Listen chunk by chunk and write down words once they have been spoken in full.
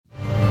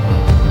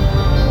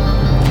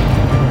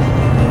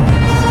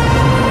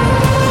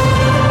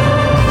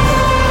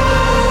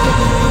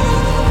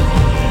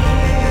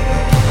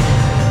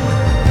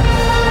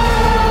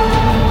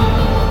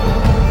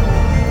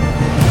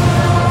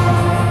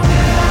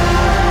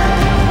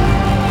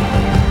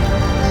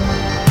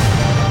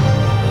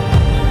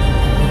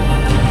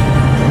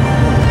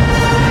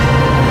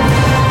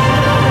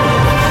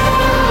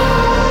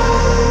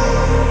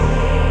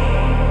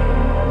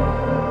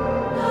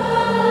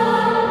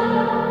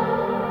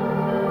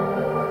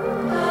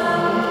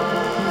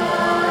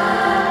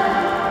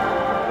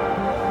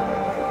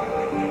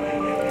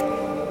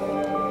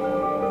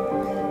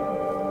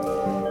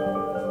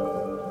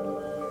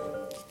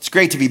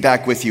great to be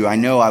back with you. I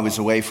know I was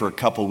away for a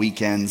couple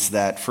weekends.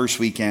 That first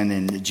weekend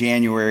in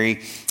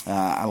January,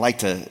 I like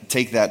to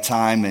take that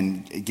time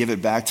and give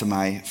it back to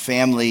my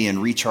family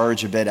and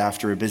recharge a bit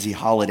after a busy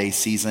holiday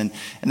season.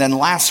 And then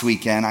last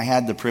weekend, I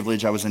had the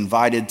privilege, I was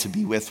invited to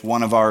be with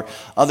one of our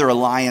other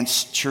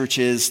Alliance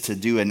churches to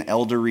do an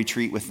elder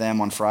retreat with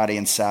them on Friday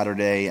and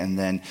Saturday, and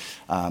then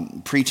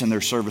preach in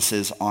their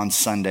services on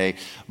Sunday.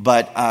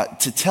 But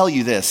to tell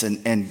you this,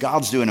 and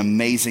God's doing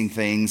amazing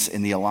things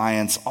in the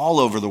Alliance all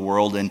over the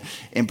world, and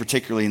in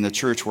particularly in the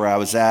church where I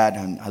was at,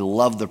 and I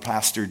love the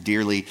pastor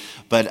dearly.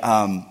 But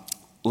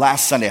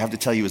last Sunday, I have to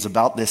tell you, it was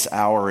about this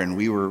hour, and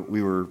I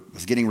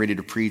was getting ready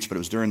to preach, but it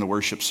was during the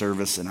worship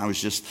service, and I was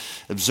just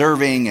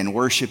observing and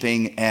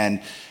worshiping,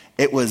 and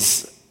it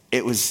was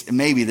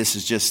maybe this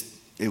is just,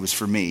 it was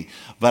for me,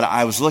 but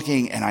I was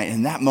looking, and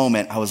in that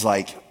moment, I was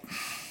like,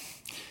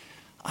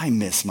 I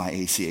miss my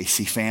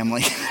ACAC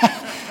family.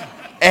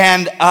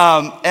 And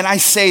I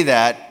say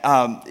that,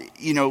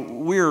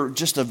 we're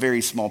just a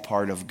very small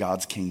part of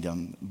God's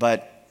kingdom.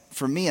 But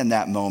for me in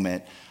that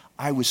moment,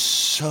 I was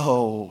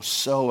so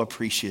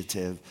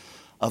appreciative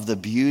of the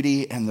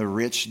beauty and the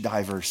rich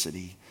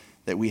diversity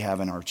that we have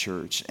in our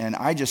church. And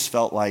I just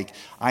felt like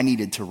I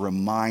needed to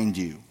remind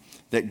you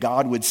that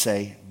God would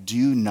say,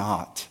 do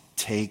not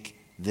take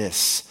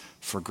this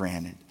for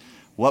granted.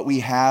 What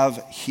we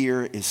have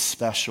here is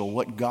special.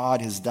 What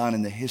God has done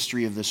in the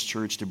history of this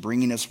church to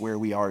bringing us where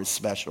we are is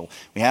special.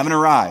 We haven't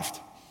arrived.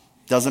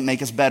 Doesn't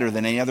make us better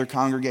than any other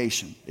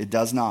congregation. It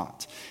does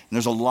not. And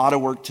there's a lot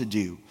of work to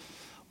do.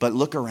 But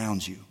look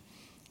around you.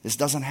 This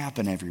doesn't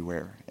happen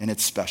everywhere, and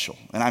it's special.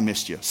 And I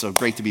missed you, so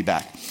great to be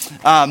back.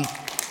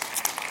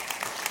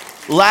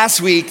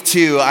 Last week,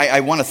 too,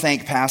 I want to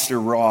thank Pastor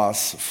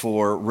Ross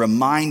for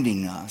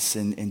reminding us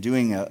and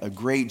doing a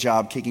great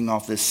job kicking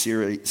off this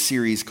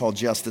series called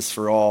Justice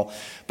for All.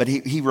 But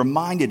he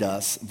reminded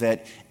us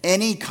that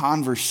any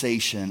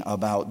conversation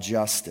about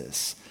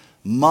justice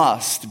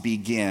must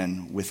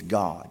begin with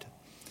God.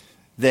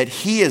 That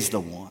He is the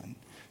one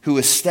who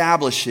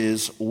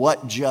establishes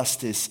what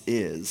justice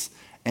is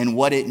and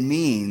what it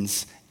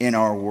means in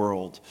our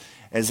world.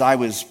 As I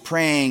was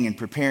praying and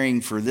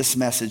preparing for this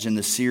message in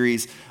the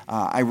series,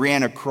 I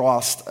ran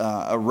across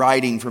a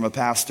writing from a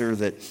pastor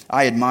that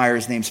I admire.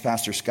 His name's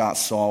Pastor Scott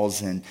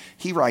Sauls, and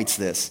he writes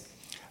this: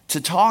 to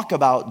talk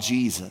about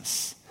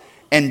Jesus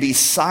and be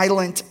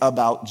silent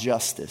about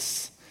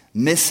justice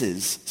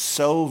misses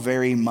so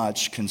very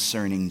much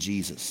concerning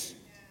Jesus.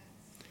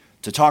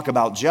 To talk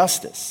about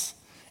justice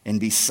and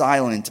be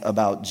silent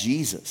about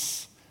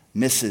Jesus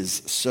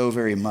misses so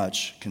very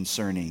much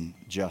concerning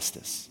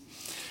justice.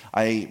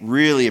 I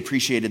really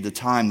appreciated the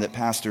time that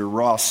Pastor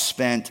Ross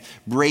spent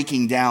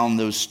breaking down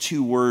those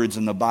two words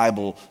in the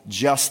Bible,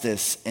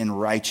 justice and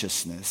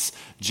righteousness.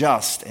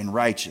 Just and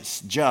righteous,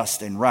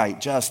 just and right,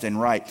 just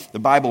and right. The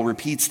Bible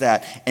repeats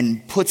that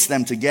and puts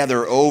them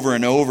together over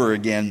and over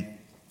again.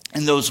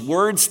 And those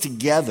words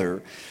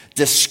together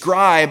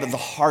describe the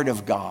heart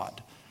of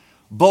God,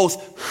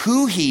 both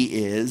who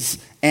He is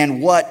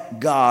and what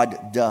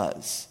God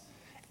does.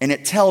 And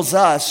it tells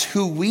us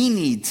who we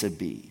need to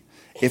be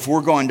if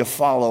we're going to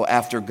follow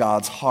after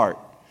God's heart.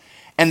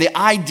 And the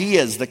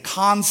ideas, the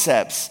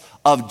concepts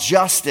of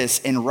justice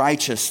and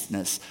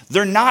righteousness,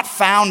 they're not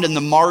found in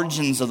the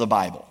margins of the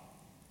Bible.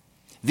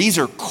 These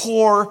are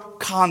core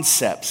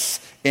concepts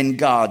in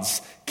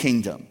God's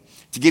kingdom.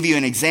 To give you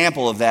an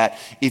example of that,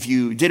 if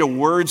you did a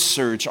word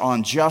search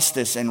on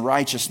justice and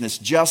righteousness,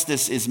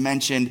 justice is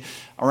mentioned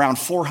around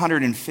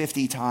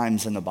 450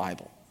 times in the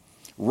Bible.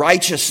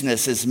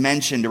 Righteousness is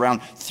mentioned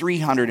around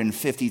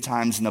 350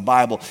 times in the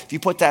Bible. If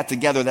you put that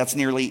together, that's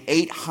nearly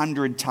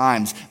 800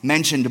 times.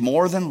 Mentioned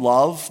more than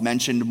love,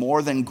 mentioned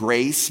more than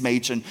grace,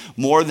 mentioned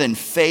more than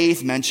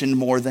faith, mentioned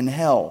more than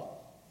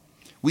hell.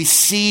 We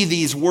see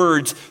these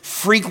words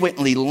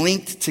frequently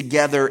linked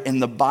together in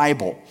the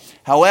Bible.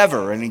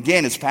 However, and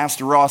again, as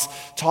Pastor Ross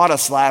taught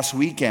us last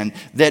weekend,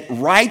 that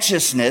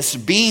righteousness,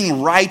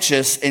 being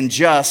righteous and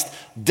just,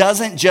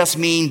 doesn't just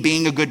mean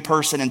being a good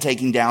person and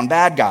taking down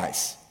bad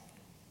guys.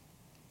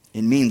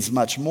 It means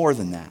much more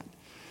than that.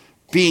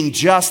 Being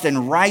just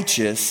and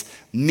righteous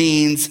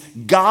means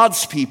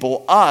God's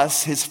people,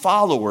 us, His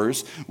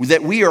followers,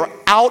 that we are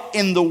out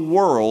in the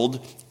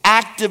world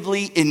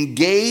actively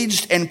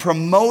engaged and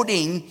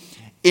promoting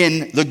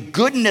in the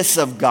goodness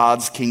of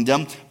God's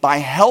kingdom by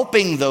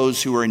helping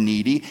those who are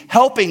needy,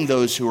 helping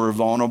those who are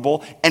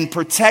vulnerable, and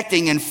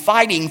protecting and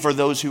fighting for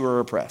those who are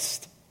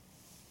oppressed.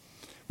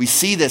 We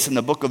see this in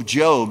the book of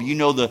Job. You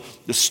know the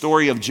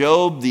story of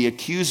Job. The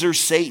accuser,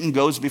 Satan,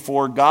 goes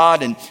before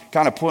God and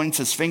kind of points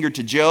his finger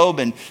to Job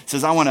and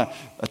says, I want to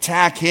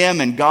attack him.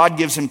 And God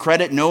gives him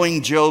credit,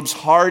 knowing Job's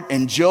heart.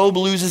 And Job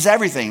loses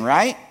everything,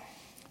 right?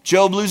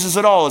 Job loses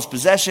it all, his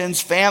possessions,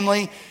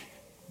 family.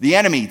 The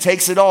enemy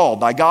takes it all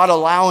by God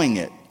allowing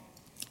it.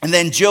 And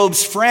then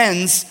Job's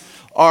friends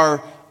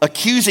are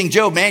accusing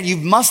Job, man, you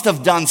must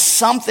have done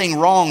something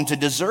wrong to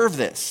deserve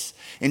this.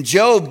 And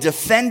Job,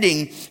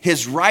 defending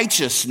his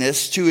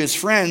righteousness to his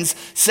friends,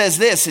 says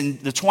this in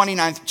the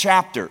 29th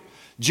chapter.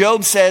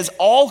 Job says,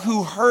 all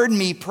who heard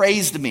me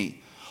praised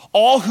me.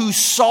 All who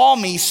saw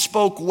me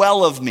spoke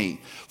well of me.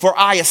 For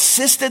I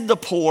assisted the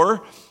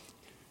poor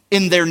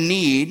in their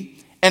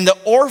need and the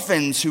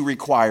orphans who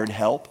required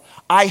help.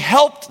 I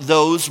helped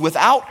those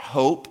without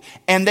hope,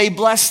 and they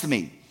blessed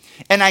me.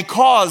 And I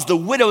caused the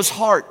widow's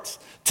heart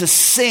to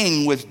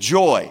sing with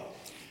joy.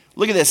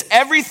 Look at this.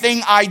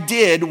 Everything I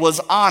did was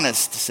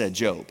honest, said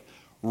Job.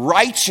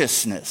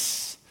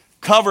 Righteousness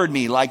covered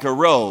me like a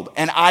robe,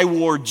 and I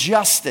wore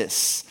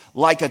justice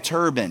like a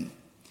turban.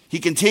 He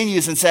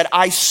continues and said,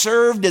 I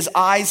served as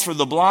eyes for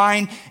the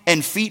blind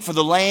and feet for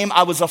the lame.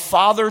 I was a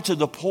father to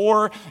the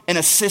poor and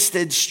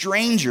assisted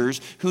strangers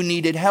who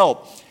needed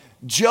help.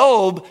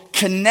 Job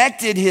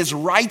connected his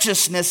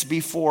righteousness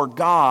before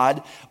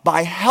God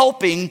by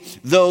helping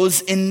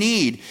those in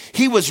need.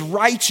 He was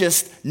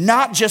righteous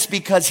not just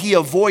because he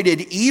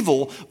avoided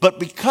evil, but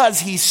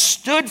because he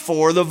stood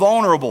for the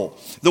vulnerable,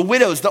 the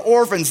widows, the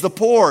orphans, the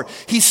poor.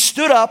 He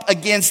stood up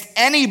against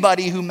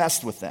anybody who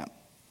messed with them.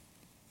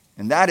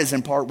 And that is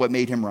in part what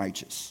made him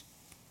righteous.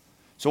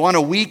 So on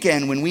a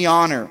weekend when we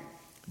honor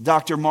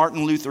Dr.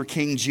 Martin Luther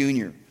King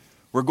Jr.,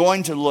 we're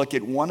going to look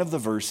at one of the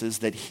verses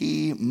that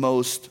he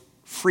most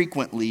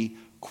frequently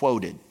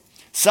quoted.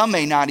 Some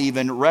may not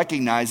even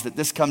recognize that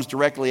this comes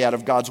directly out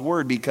of God's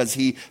word because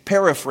he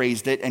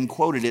paraphrased it and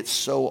quoted it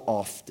so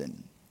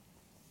often.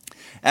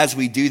 As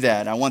we do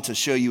that, I want to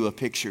show you a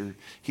picture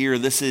here.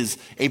 This is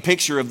a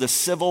picture of the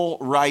Civil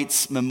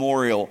Rights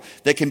Memorial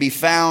that can be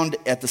found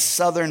at the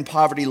Southern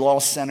Poverty Law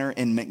Center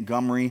in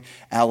Montgomery,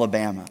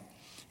 Alabama.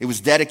 It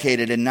was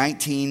dedicated in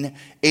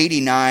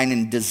 1989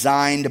 and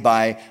designed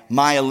by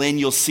Maya Lin.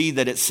 You'll see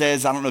that it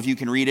says, I don't know if you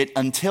can read it,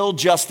 until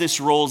justice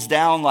rolls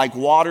down like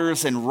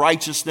waters and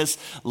righteousness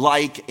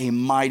like a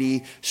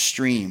mighty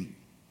stream.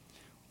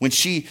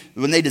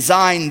 When they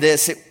designed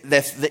this,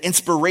 the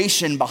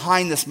inspiration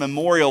behind this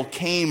memorial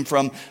came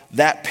from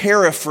that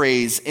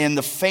paraphrase in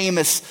the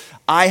famous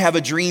I Have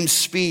a Dream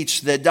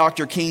speech that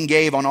Dr. King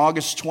gave on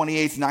August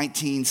 28th,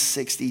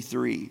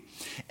 1963.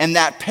 And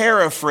that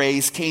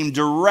paraphrase came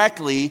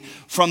directly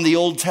from the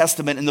Old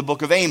Testament in the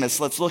book of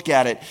Amos. Let's look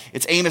at it.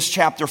 It's Amos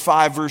chapter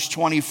 5, verse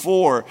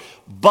 24.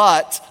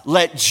 But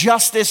let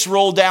justice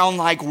roll down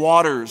like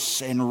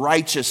waters and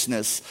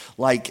righteousness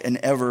like an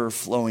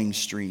ever-flowing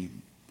stream.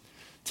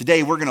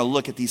 Today we're going to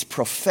look at these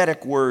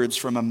prophetic words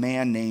from a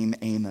man named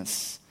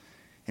Amos.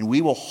 And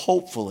we will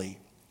hopefully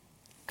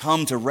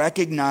come to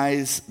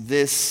recognize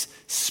this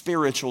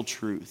spiritual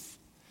truth.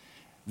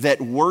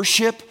 That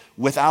worship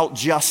without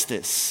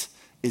justice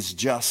is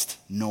just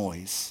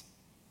noise.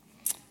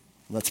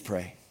 Let's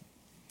pray.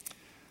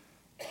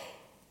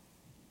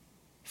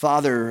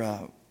 Father,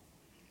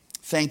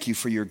 thank you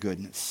for your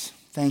goodness.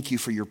 Thank you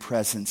for your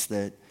presence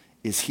that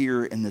is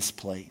here in this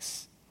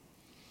place.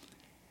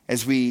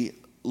 As we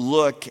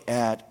look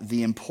at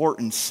the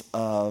importance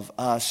of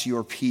us,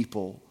 your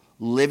people,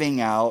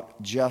 living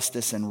out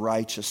justice and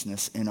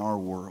righteousness in our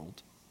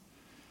world,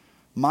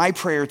 my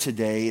prayer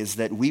today is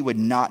that we would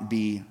not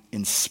be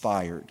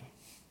inspired,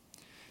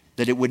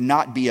 that it would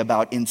not be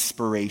about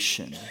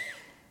inspiration,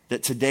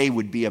 that today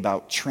would be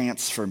about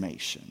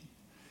transformation.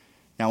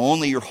 Now,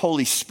 only your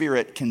Holy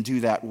Spirit can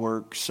do that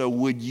work, so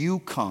would you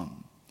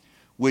come?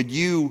 Would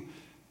you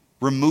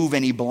remove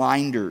any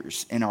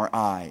blinders in our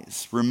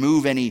eyes,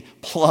 remove any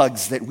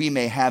plugs that we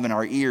may have in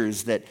our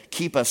ears that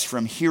keep us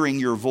from hearing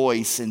your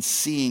voice and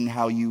seeing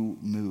how you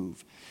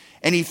move?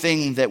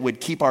 Anything that would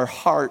keep our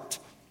heart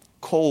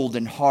cold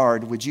and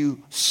hard, would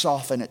you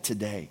soften it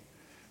today?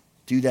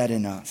 Do that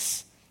in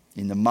us.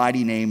 In the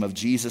mighty name of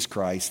Jesus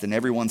Christ. And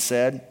everyone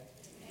said,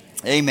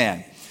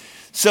 Amen.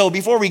 So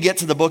before we get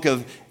to the book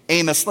of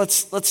Amos,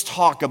 let's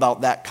talk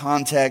about that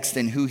context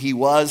and who he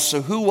was.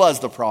 So who was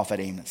the prophet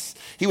Amos?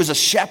 He was a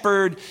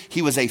shepherd,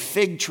 he was a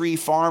fig tree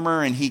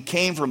farmer, and he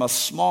came from a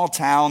small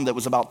town that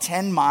was about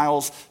 10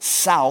 miles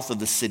south of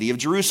the city of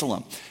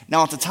Jerusalem.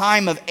 Now at the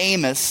time of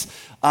Amos,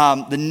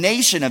 the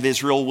nation of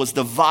Israel was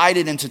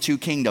divided into two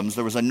kingdoms.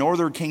 There was a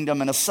northern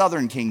kingdom and a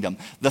southern kingdom.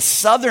 The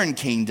southern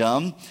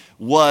kingdom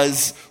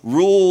was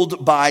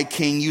ruled by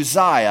King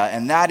Uzziah,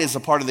 and that is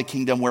a part of the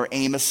kingdom where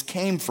Amos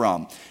came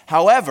from.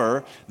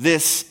 However,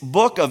 this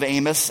book of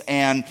Amos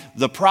and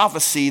the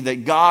prophecy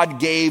that God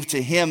gave to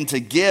him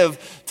to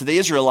give to the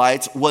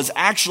Israelites was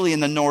actually in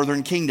the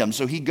northern kingdom.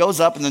 So he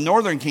goes up, and the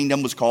northern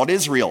kingdom was called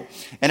Israel.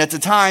 And at the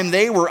time,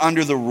 they were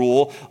under the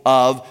rule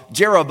of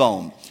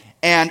Jeroboam.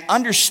 And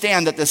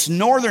understand that this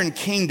northern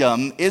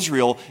kingdom,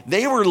 Israel,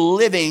 they were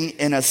living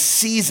in a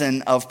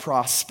season of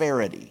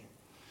prosperity.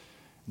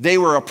 They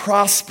were a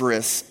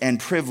prosperous and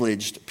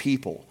privileged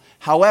people.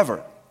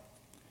 However,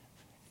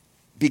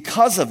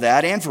 because of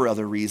that and for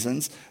other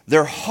reasons,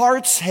 their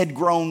hearts had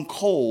grown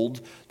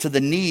cold to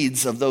the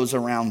needs of those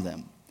around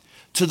them,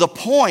 to the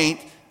point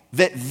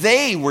that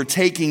they were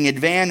taking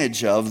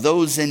advantage of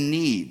those in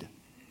need,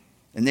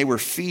 and they were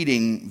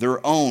feeding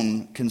their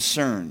own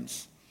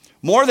concerns.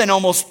 More than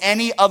almost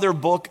any other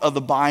book of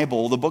the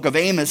Bible, the book of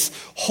Amos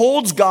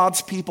holds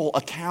God's people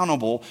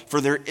accountable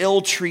for their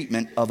ill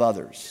treatment of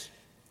others.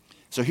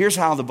 So here's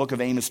how the book of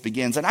Amos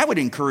begins. And I would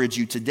encourage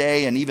you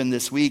today and even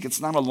this week,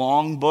 it's not a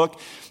long book,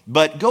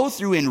 but go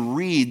through and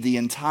read the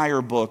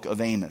entire book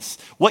of Amos.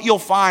 What you'll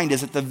find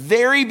is at the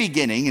very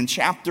beginning in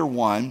chapter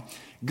 1,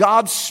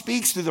 God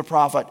speaks through the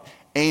prophet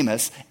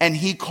Amos, and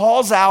he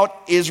calls out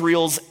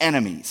Israel's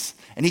enemies.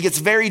 And he gets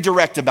very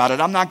direct about it.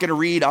 I'm not going to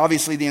read,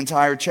 obviously, the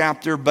entire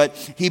chapter, but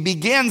he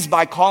begins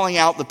by calling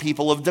out the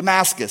people of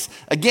Damascus.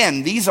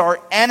 Again, these are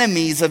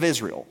enemies of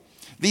Israel.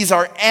 These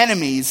are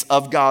enemies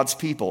of God's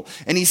people.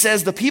 And he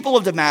says, the people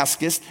of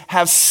Damascus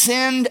have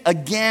sinned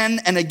again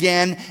and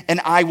again, and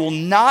I will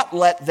not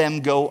let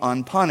them go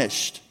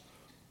unpunished.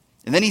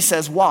 And then he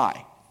says,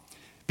 why?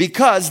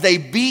 Because they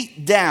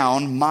beat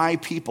down my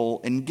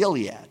people in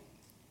Gilead.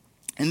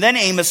 And then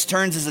Amos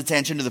turns his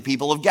attention to the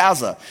people of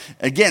Gaza.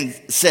 Again,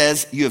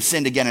 says, you have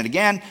sinned again and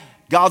again.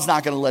 God's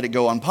not going to let it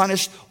go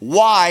unpunished.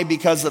 Why?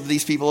 Because of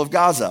these people of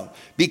Gaza.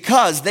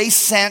 Because they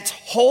sent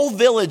whole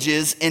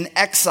villages in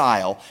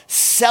exile,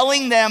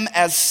 selling them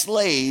as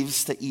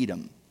slaves to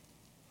Edom.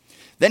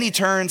 Then he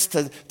turns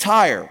to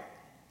Tyre.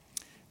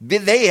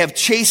 They have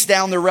chased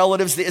down their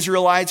relatives, the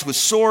Israelites, with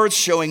swords,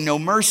 showing no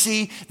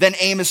mercy. Then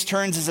Amos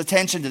turns his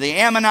attention to the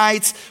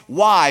Ammonites.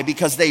 Why?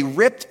 Because they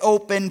ripped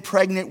open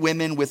pregnant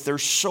women with their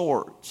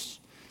swords.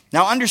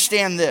 Now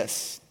understand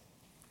this.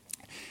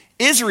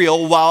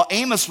 Israel, while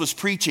Amos was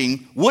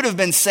preaching, would have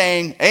been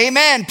saying,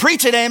 amen,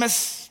 preach it,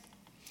 Amos.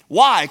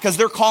 Why? Because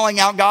they're calling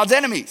out God's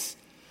enemies.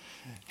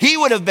 He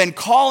would have been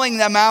calling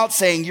them out,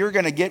 saying, you're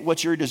going to get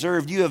what you're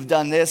deserved. You have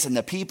done this. And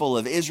the people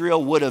of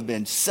Israel would have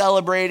been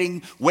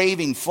celebrating,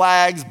 waving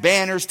flags,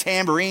 banners,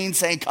 tambourines,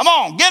 saying, come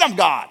on, get them,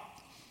 God.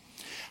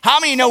 How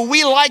many know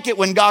we like it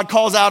when God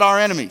calls out our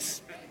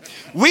enemies?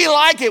 We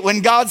like it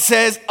when God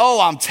says, oh,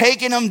 I'm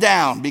taking them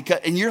down.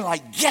 And you're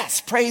like,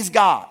 yes, praise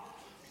God.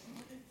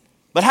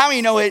 But how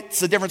many know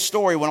it's a different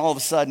story when all of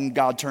a sudden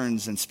God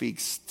turns and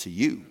speaks to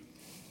you?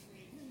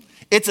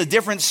 It's a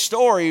different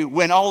story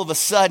when all of a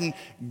sudden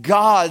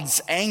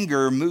God's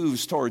anger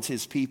moves towards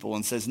his people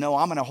and says, no,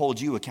 I'm going to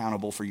hold you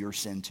accountable for your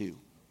sin too.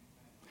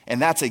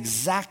 And that's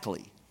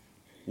exactly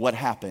what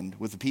happened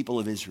with the people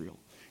of Israel.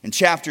 In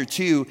chapter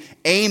 2,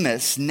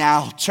 Amos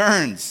now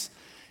turns.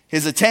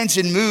 His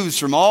attention moves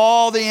from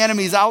all the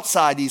enemies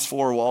outside these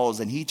four walls,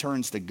 and he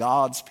turns to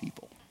God's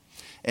people.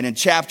 And in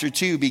chapter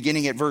 2,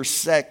 beginning at verse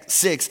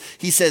 6,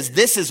 he says,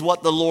 this is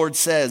what the Lord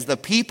says. The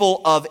people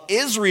of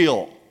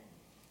Israel,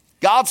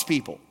 God's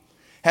people,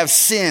 have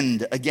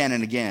sinned again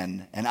and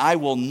again, and I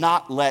will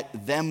not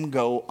let them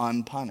go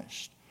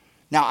unpunished.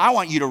 Now, I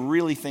want you to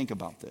really think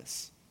about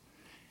this.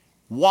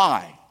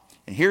 Why?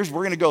 And we're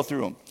going to go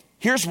through them.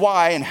 Here's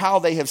why and how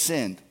they have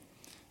sinned.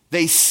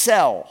 They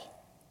sell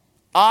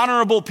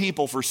honorable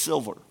people for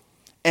silver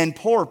and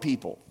poor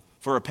people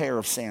for a pair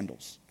of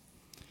sandals.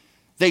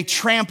 They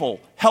trample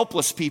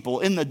helpless people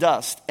in the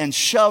dust and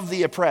shove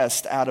the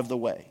oppressed out of the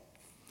way.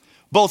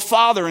 Both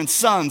father and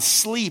son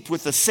sleep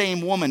with the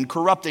same woman,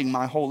 corrupting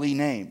my holy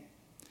name.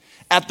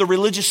 At the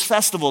religious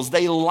festivals,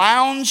 they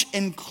lounge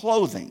in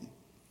clothing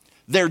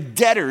their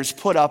debtors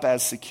put up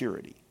as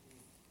security.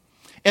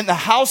 In the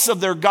house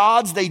of their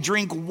gods, they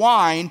drink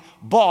wine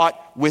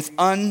bought with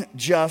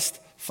unjust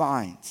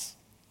fines.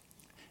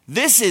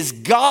 This is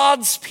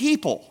God's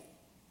people.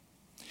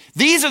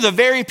 These are the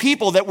very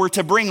people that were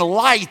to bring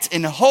light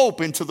and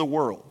hope into the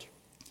world.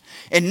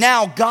 And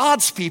now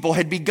God's people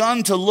had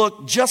begun to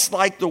look just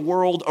like the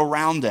world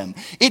around them.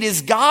 It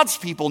is God's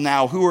people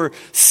now who are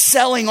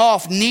selling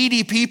off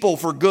needy people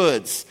for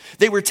goods.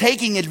 They were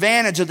taking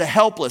advantage of the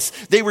helpless.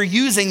 They were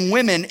using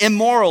women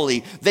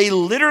immorally. They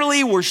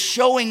literally were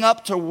showing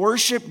up to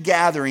worship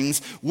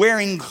gatherings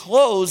wearing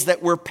clothes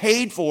that were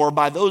paid for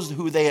by those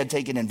who they had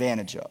taken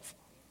advantage of.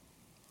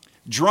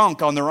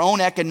 Drunk on their own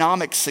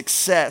economic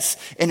success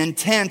and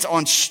intent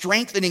on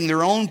strengthening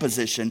their own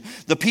position,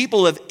 the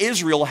people of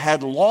Israel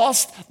had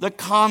lost the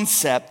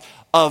concept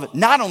of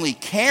not only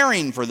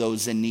caring for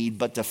those in need,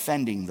 but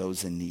defending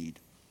those in need.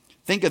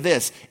 Think of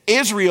this.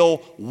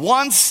 Israel,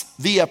 once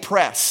the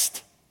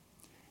oppressed,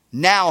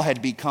 now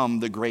had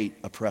become the great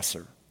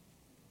oppressor.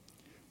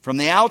 From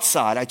the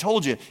outside, I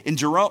told you, in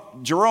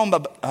Jeroboam's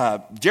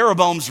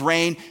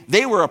reign,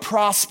 they were a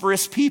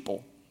prosperous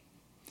people.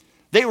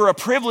 They were a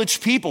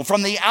privileged people.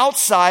 From the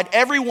outside,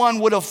 everyone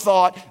would have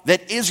thought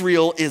that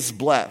Israel is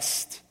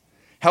blessed.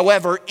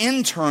 However,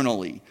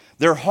 internally,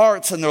 their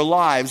hearts and their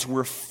lives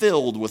were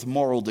filled with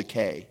moral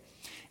decay.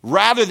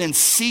 Rather than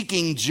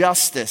seeking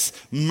justice,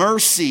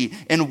 mercy,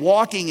 and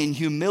walking in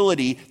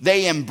humility,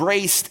 they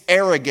embraced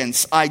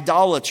arrogance,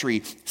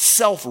 idolatry,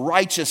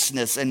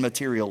 self-righteousness, and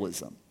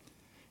materialism.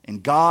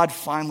 And God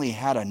finally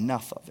had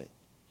enough of it.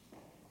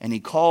 And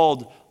he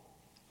called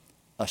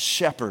a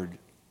shepherd.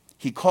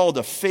 He called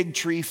a fig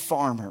tree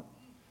farmer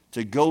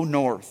to go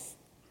north.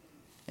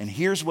 And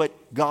here's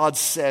what God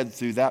said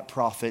through that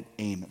prophet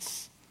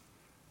Amos.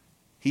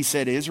 He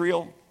said,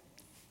 Israel,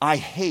 I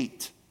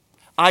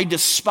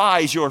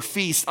despise your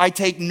feast. I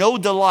take no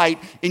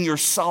delight in your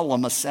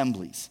solemn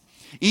assemblies.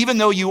 Even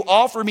though you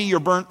offer me your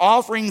burnt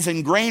offerings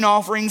and grain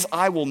offerings,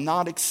 I will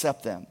not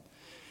accept them.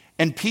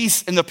 and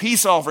the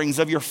peace offerings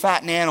of your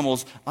fattened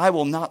animals, I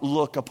will not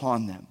look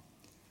upon them.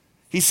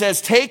 He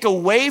says, take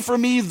away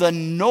from me the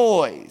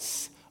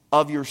noise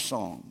of your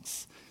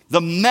songs,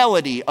 the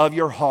melody of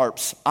your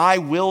harps. I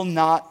will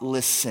not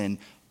listen,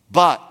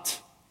 but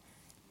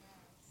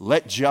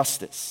let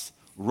justice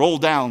roll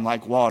down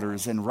like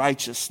waters and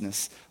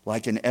righteousness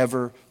like an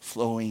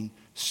ever-flowing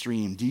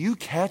stream. Do you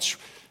catch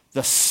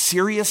the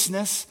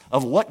seriousness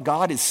of what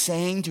God is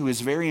saying to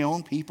his very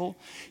own people?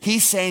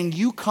 He's saying,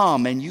 you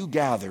come and you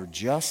gather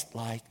just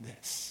like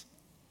this.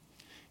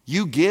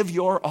 You give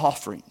your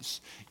offerings.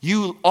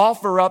 You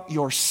offer up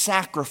your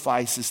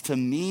sacrifices to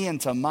me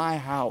and to my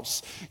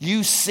house.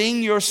 You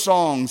sing your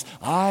songs.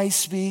 I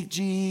speak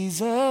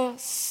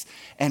Jesus.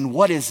 And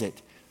what is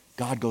it?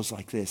 God goes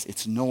like this.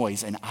 It's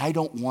noise, and I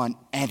don't want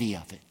any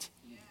of it.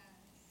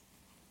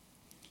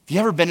 Have you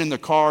ever been in the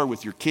car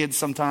with your kids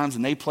sometimes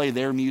and they play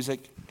their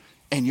music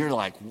and you're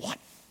like, what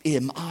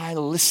am I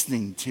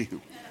listening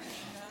to?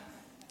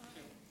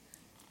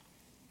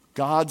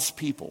 God's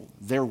people,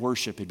 their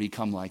worship had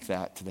become like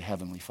that to the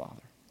Heavenly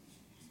Father.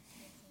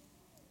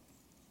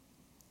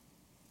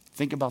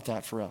 Think about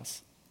that for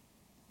us.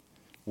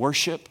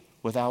 Worship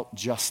without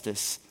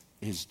justice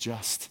is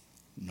just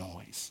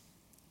noise.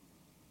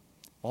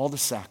 All the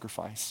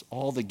sacrifice,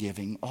 all the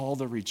giving, all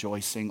the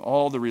rejoicing,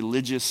 all the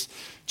religious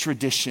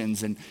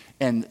traditions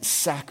and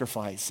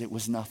sacrifice, it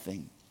was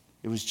nothing.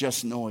 It was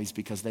just noise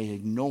because they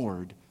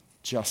ignored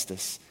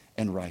justice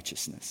and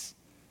righteousness.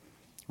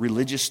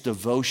 Religious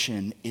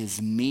devotion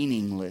is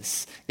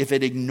meaningless if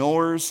it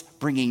ignores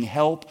bringing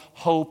help,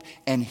 hope,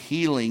 and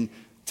healing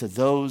to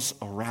those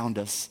around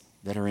us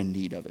that are in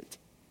need of it.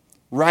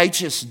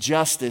 Righteous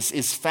justice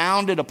is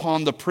founded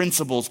upon the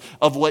principles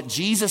of what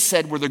Jesus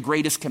said were the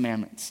greatest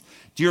commandments.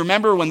 Do you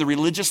remember when the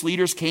religious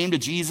leaders came to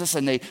Jesus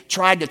and they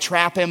tried to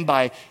trap him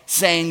by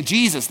saying,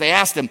 Jesus, they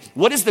asked him,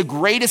 what is the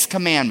greatest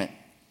commandment?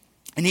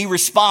 And he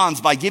responds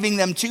by giving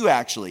them two,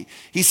 actually.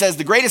 He says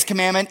the greatest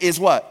commandment is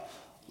what?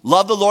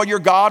 Love the Lord your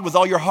God with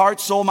all your heart,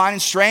 soul, mind,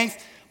 and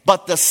strength.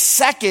 But the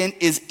second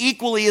is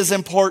equally as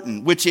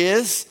important, which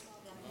is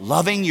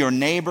loving your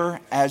neighbor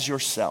as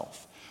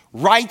yourself.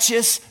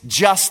 Righteous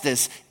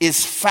justice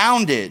is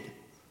founded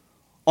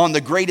on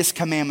the greatest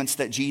commandments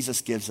that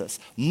Jesus gives us.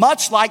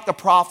 Much like the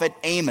prophet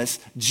Amos,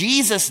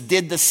 Jesus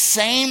did the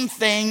same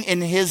thing in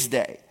his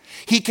day.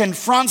 He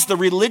confronts the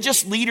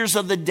religious leaders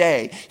of the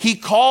day. He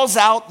calls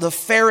out the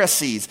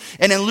Pharisees.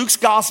 And in Luke's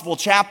Gospel,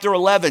 chapter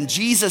 11,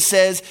 Jesus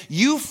says,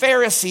 you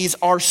Pharisees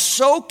are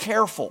so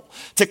careful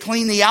to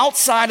clean the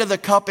outside of the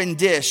cup and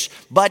dish,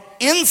 but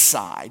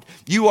inside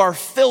you are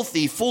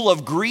filthy, full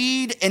of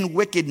greed and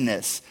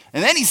wickedness.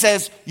 And then he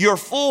says, you're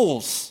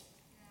fools.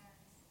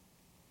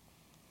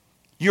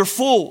 You're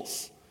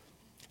fools.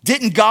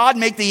 Didn't God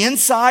make the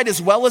inside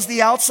as well as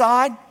the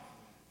outside?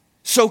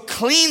 So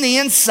clean the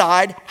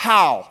inside,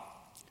 how?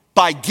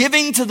 By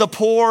giving to the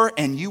poor,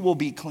 and you will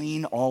be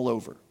clean all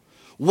over.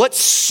 What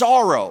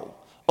sorrow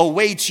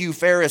awaits you,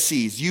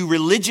 Pharisees, you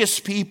religious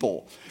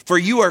people, for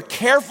you are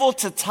careful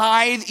to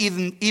tithe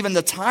even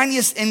the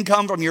tiniest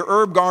income from your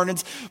herb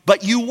gardens,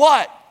 but you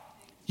what?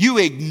 You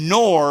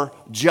ignore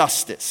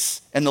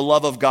justice and the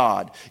love of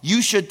God.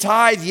 You should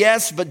tithe,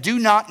 yes, but do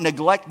not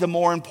neglect the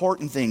more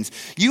important things.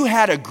 You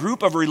had a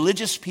group of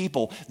religious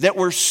people that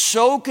were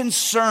so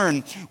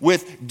concerned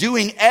with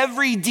doing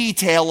every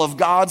detail of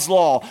God's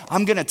law.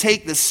 I'm going to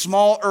take this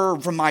small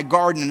herb from my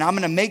garden and I'm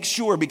going to make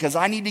sure, because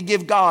I need to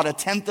give God a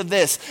tenth of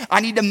this.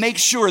 I need to make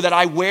sure that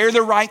I wear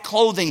the right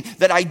clothing,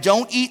 that I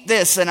don't eat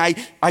this, and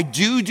I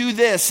do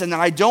this, and that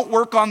I don't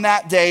work on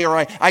that day, or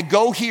I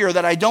go here,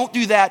 that I don't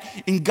do that.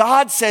 And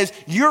God says,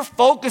 you're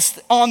focused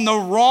on the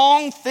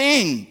wrong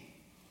thing.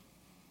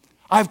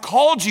 I've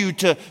called you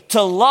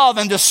to love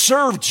and to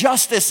serve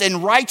justice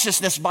and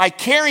righteousness by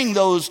caring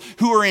those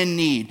who are in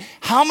need.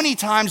 How many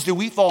times do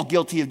we fall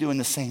guilty of doing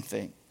the same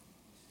thing?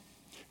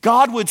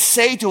 God would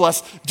say to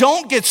us,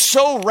 don't get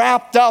so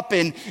wrapped up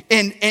in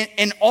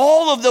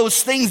all of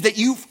those things that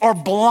you are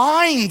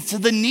blind to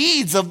the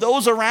needs of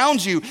those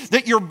around you,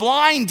 that you're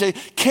blind to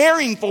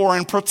caring for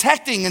and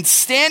protecting and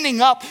standing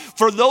up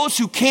for those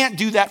who can't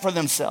do that for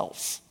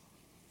themselves.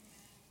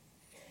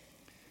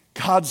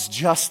 God's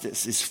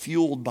justice is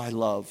fueled by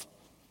love.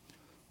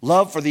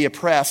 Love for the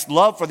oppressed,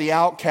 love for the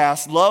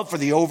outcast, love for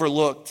the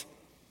overlooked,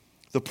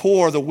 the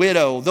poor, the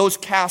widow, those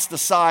cast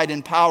aside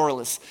and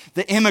powerless,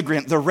 the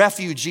immigrant, the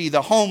refugee,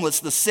 the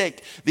homeless, the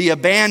sick, the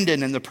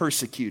abandoned, and the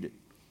persecuted.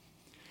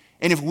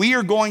 And if we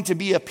are going to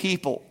be a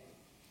people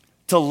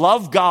to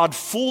love God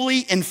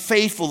fully and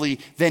faithfully,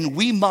 then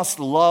we must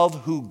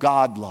love who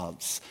God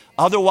loves.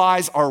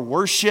 Otherwise, our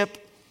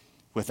worship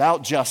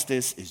without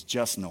justice is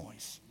just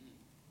noise.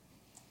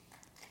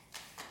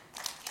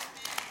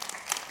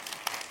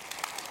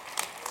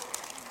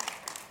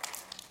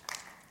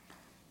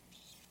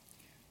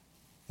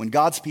 When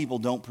God's people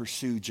don't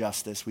pursue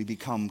justice, we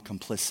become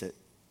complicit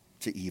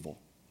to evil.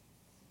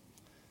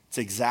 It's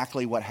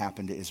exactly what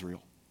happened to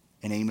Israel,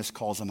 and Amos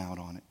calls them out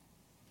on it.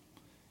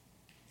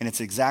 And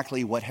it's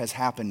exactly what has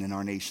happened in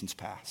our nation's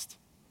past.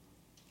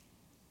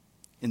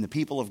 In the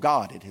people of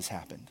God, it has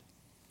happened.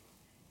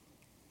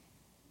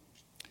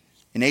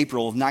 In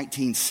April of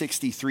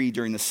 1963,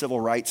 during the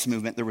Civil Rights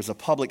Movement, there was a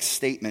public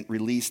statement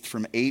released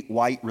from 8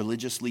 white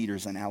religious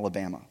leaders in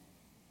Alabama.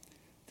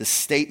 The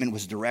statement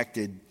was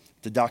directed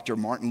to Dr.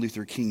 Martin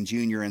Luther King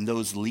Jr. and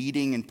those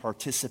leading and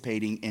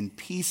participating in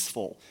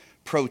peaceful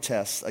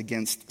protests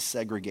against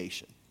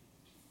segregation.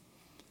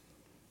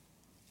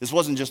 This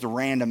wasn't just a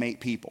random 8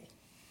 people.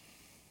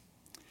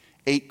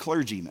 8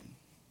 clergymen,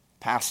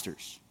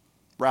 pastors,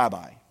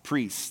 rabbi,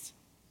 priests.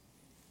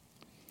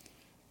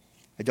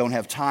 I don't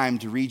have time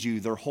to read you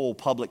their whole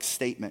public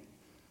statement,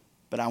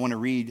 but I want to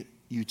read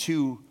you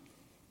 2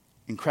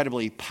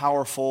 incredibly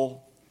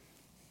powerful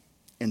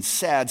and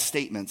sad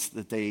statements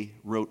that they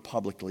wrote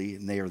publicly,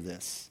 and they are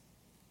this.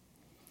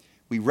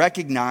 We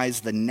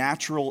recognize the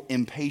natural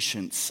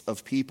impatience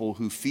of people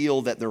who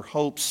feel that their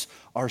hopes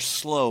are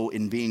slow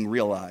in being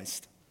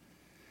realized,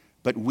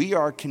 but we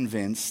are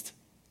convinced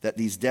that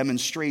these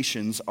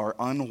demonstrations are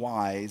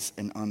unwise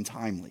and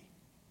untimely.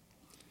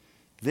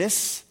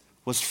 This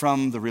was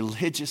from the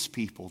religious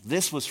people.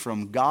 This was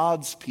from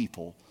God's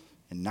people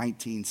in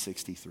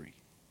 1963.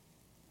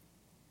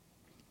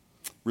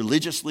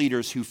 Religious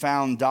leaders who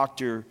found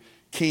Dr.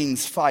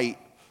 King's fight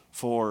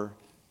for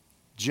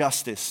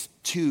justice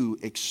too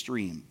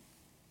extreme.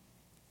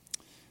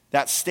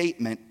 That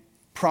statement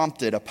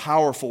prompted a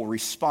powerful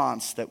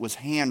response that was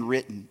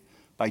handwritten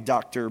by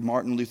Dr.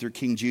 Martin Luther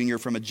King Jr.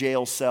 from a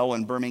jail cell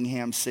in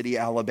Birmingham City,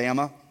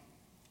 Alabama.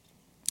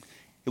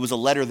 It was a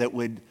letter that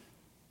would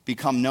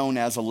become known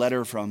as a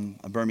letter from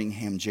a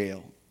Birmingham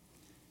jail.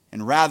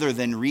 And rather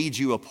than read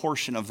you a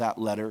portion of that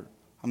letter,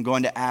 I'm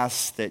going to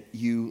ask that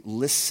you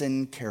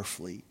listen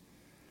carefully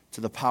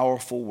to the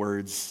powerful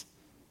words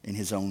in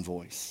his own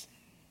voice.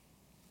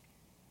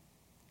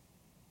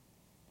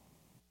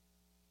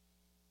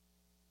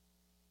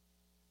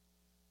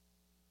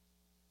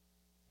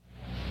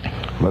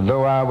 But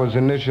though I was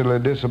initially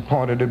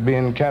disappointed at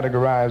being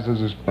categorized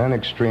as an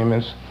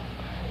extremist,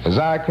 as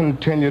I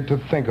continued to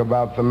think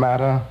about the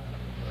matter,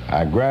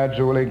 I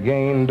gradually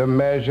gained a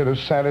measure of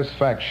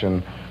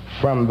satisfaction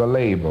from the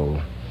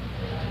label.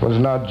 Was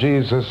not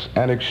Jesus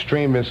an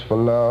extremist for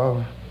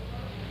love?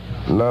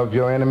 Love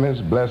your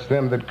enemies, bless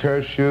them that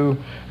curse you,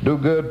 do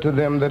good to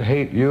them that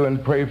hate you,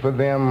 and pray for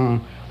them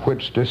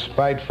which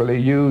despitefully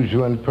use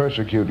you and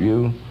persecute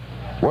you.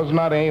 Was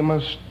not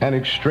Amos an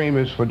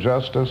extremist for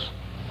justice?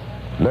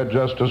 Let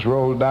justice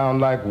roll down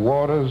like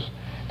waters,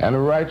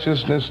 and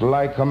righteousness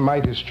like a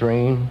mighty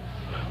stream.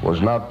 Was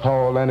not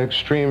Paul an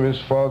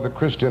extremist for the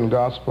Christian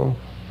gospel?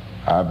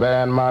 I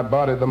bear in my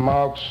body the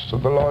marks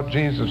of the Lord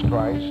Jesus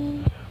Christ.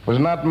 Was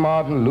not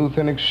Martin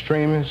Luther an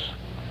extremist?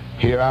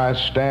 Here I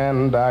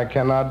stand, I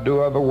cannot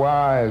do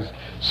otherwise,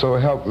 so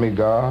help me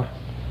God.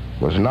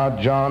 Was not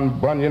John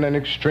Bunyan an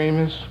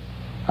extremist?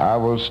 I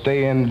will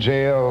stay in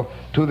jail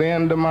to the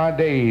end of my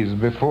days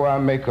before I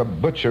make a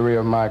butchery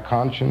of my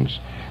conscience.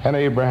 And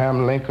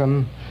Abraham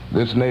Lincoln,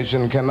 this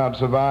nation cannot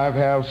survive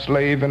half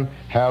slave and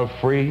half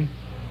free.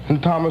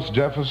 And Thomas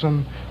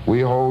Jefferson,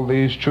 we hold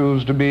these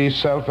truths to be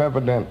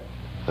self-evident,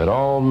 that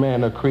all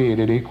men are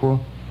created equal.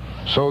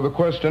 So the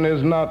question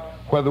is not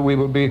whether we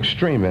will be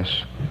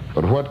extremists,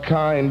 but what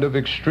kind of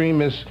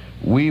extremists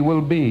we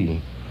will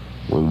be.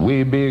 Will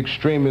we be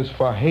extremists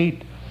for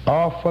hate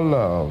or for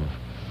love?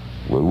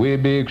 Will we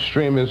be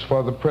extremists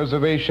for the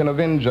preservation of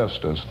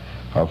injustice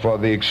or for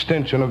the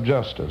extension of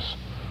justice?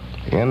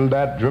 In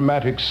that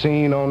dramatic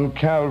scene on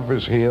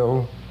Calvary's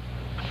Hill,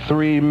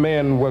 3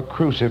 men were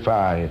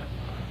crucified.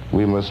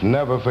 We must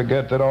never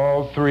forget that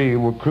all 3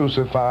 were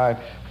crucified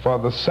for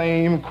the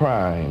same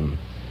crime,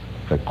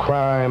 the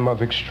crime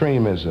of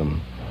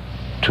extremism.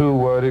 2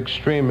 were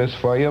extremists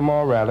for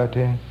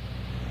immorality,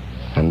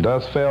 and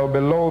thus fell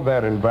below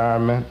that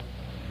environment.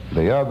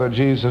 The other,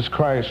 Jesus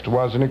Christ,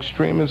 was an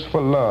extremist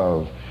for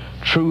love,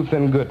 truth,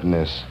 and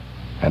goodness,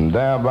 and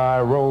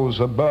thereby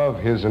rose above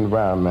his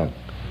environment.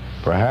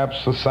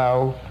 Perhaps the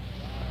South,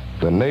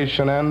 the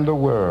nation, and the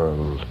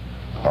world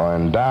are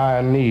in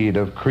dire need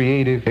of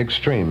creative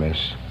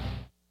extremists.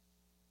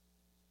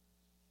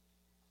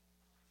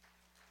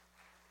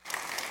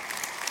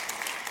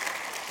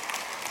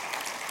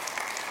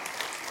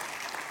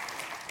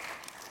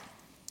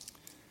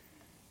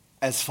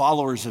 As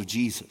followers of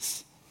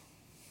Jesus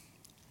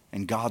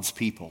and God's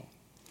people,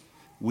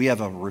 we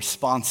have a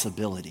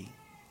responsibility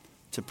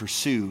to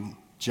pursue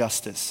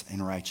justice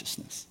and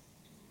righteousness.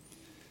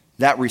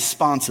 That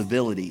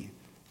responsibility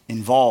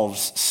involves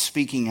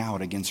speaking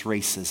out against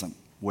racism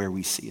where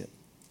we see it.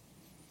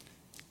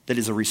 That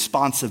is a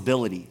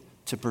responsibility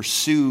to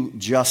pursue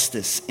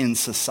justice in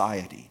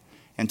society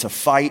and to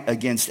fight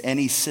against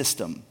any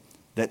system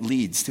that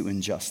leads to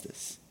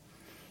injustice.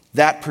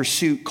 That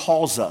pursuit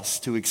calls us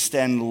to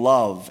extend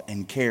love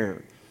and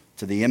care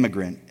to the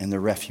immigrant and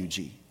the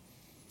refugee.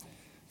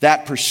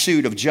 That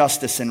pursuit of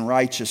justice and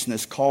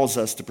righteousness calls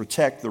us to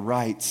protect the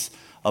rights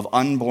of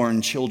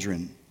unborn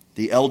children,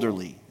 the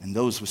elderly, and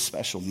those with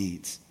special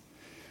needs.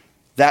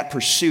 That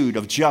pursuit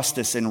of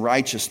justice and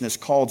righteousness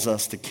calls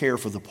us to care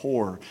for the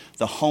poor,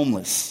 the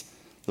homeless,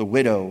 the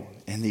widow,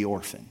 and the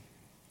orphan.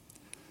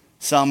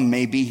 Some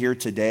may be here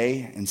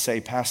today and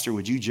say, Pastor,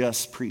 would you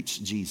just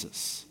preach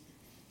Jesus?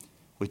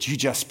 Would you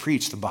just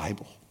preach the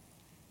Bible?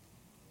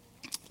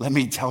 Let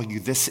me tell you,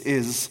 this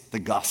is the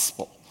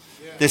gospel.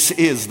 Yeah. This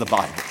is the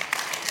Bible.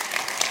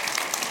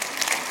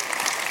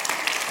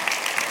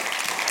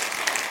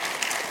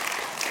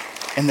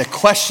 And the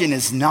question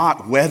is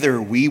not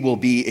whether we will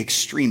be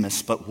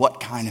extremists, but what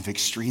kind of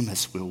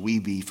extremists will we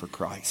be for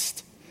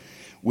Christ?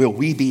 Will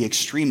we be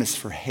extremists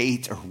for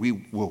hate, or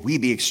will we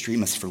be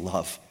extremists for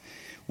love?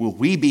 Will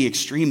we be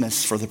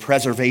extremists for the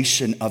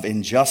preservation of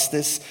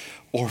injustice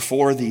or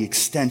for the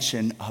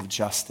extension of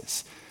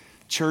justice?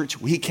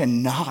 Church, we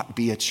cannot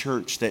be a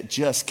church that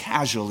just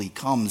casually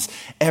comes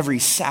every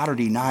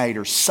Saturday night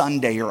or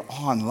Sunday or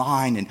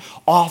online and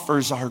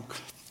offers our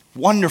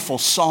wonderful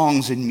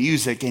songs and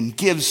music and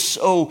gives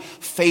so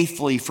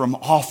faithfully from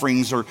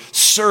offerings, or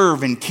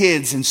serve in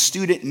kids and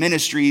student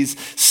ministries,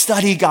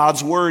 study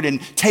God's word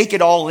and take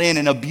it all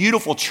in a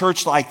beautiful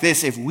church like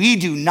this if we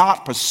do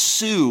not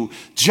pursue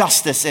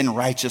justice and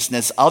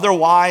righteousness.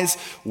 Otherwise,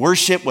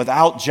 worship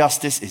without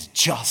justice is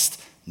just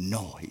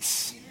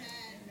noise.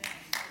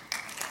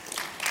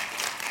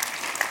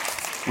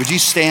 Would you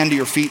stand to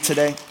your feet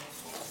today?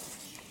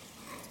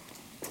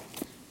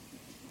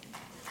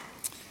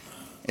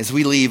 As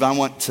we leave, I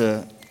want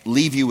to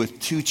leave you with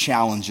 2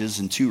 challenges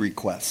and 2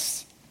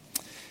 requests.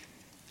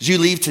 As you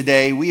leave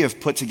today, we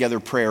have put together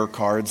prayer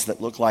cards that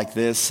look like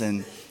this,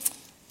 and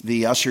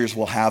the ushers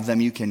will have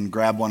them. You can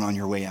grab one on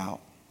your way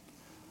out.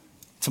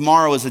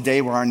 Tomorrow is a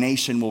day where our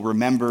nation will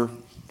remember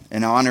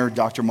and honor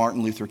Dr.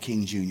 Martin Luther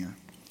King Jr.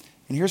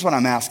 And here's what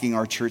I'm asking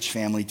our church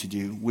family to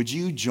do. Would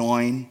you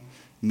join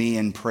me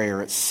in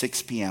prayer at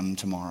 6 p.m.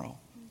 tomorrow?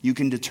 You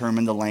can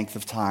determine the length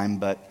of time,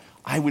 but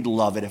I would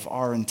love it if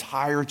our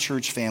entire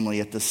church family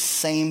at the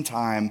same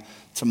time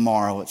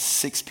tomorrow at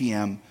 6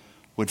 p.m.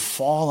 would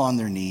fall on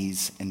their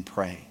knees and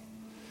pray.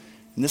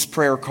 And this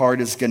prayer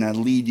card is going to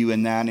lead you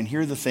in that. And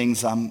here are the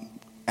things I'm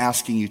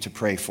asking you to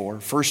pray for.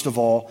 First of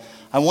all,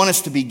 I want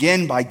us to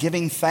begin by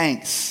giving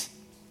thanks.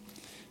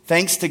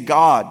 Thanks to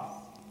God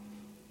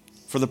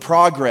for the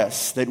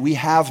progress that we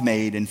have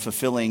made in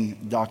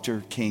fulfilling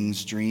Dr.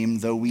 King's dream,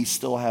 though we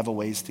still have a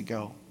ways to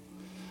go.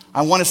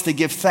 I want us to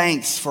give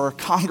thanks for a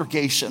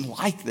congregation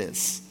like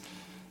this.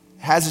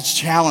 It has its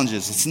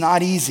challenges. It's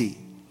not easy,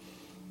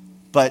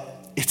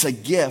 but it's a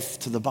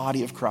gift to the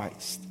body of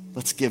Christ.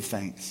 Let's give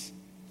thanks.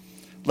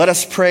 Let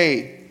us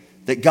pray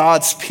that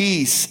God's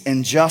peace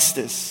and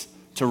justice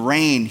to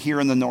reign here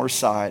in the north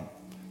side,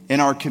 in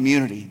our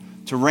community,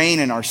 to reign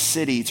in our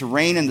city, to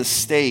reign in the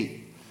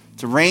state,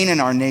 to reign in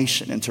our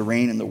nation, and to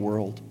reign in the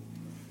world.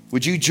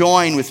 Would you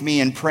join with me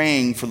in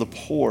praying for the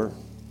poor,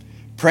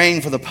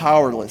 praying for the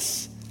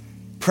powerless,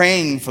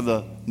 praying for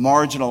the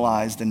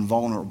marginalized and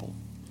vulnerable?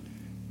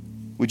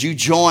 Would you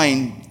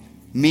join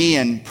me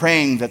in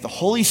praying that the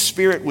Holy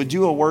Spirit would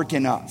do a work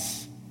in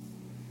us,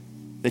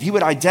 that he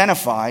would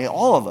identify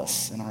all of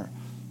us and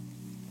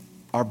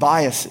our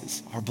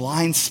biases, our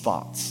blind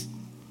spots,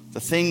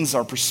 the things,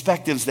 our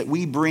perspectives that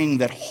we bring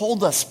that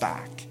hold us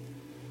back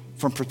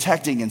from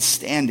protecting and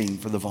standing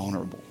for the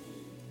vulnerable?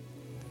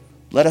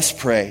 Let us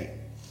pray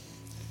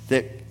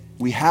that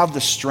we have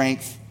the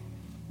strength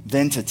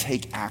then to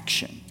take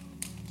action,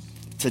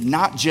 to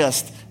not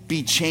just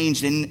be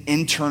changed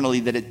internally,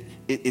 that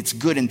it's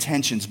good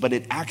intentions, but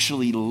it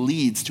actually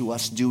leads to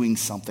us doing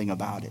something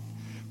about it,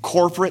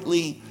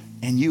 corporately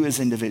and you as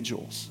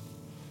individuals.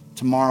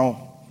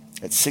 Tomorrow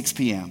at 6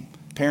 p.m.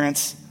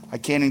 Parents, I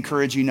can't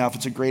encourage you enough.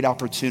 It's a great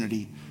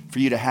opportunity for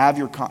you to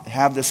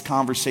have this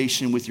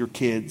conversation with your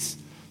kids,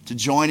 to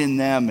join in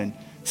them and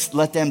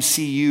let them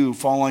see you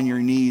fall on your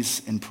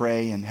knees and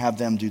pray, and have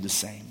them do the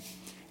same.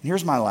 And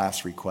here's my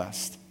last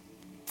request.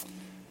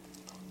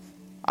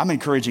 I'm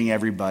encouraging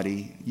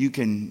everybody, you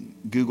can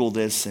Google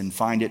this and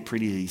find it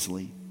pretty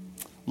easily.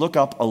 Look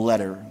up a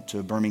letter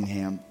to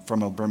Birmingham,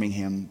 from a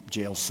Birmingham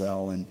jail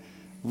cell, and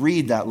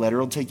read that letter.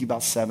 It'll take you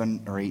about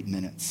 7 or 8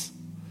 minutes.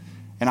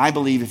 And I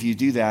believe if you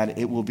do that,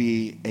 it will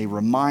be a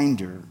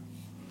reminder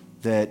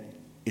that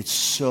it's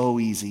so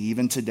easy,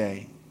 even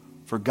today,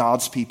 for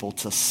God's people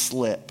to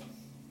slip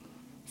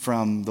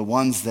from the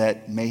ones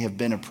that may have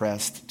been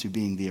oppressed to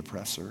being the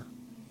oppressor.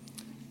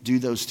 Do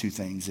those 2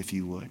 things if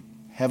you would.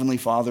 Heavenly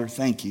Father,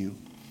 thank you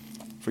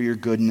for your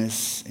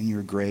goodness and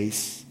your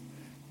grace.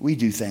 We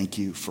do thank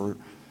you for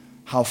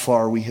how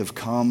far we have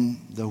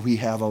come, though we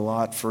have a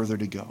lot further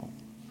to go.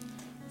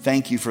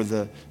 Thank you for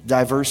the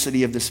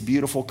diversity of this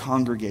beautiful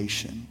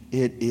congregation.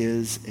 It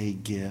is a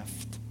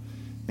gift.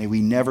 May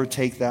we never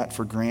take that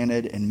for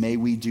granted, and may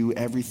we do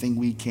everything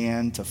we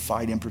can to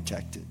fight and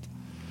protect it.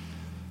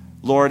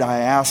 Lord, I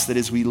ask that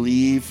as we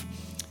leave,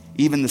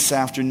 even this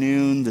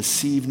afternoon,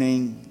 this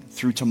evening,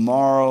 through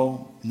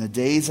tomorrow, and the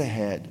days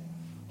ahead,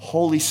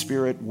 Holy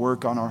Spirit,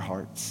 work on our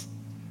hearts.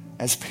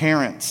 As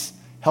parents,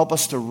 help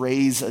us to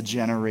raise a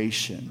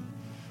generation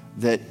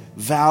that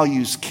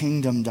values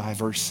kingdom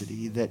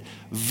diversity, that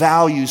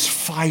values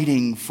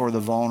fighting for the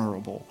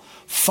vulnerable,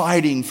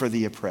 fighting for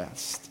the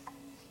oppressed.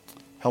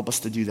 Help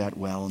us to do that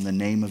well in the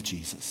name of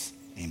Jesus.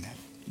 Amen.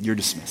 You're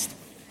dismissed.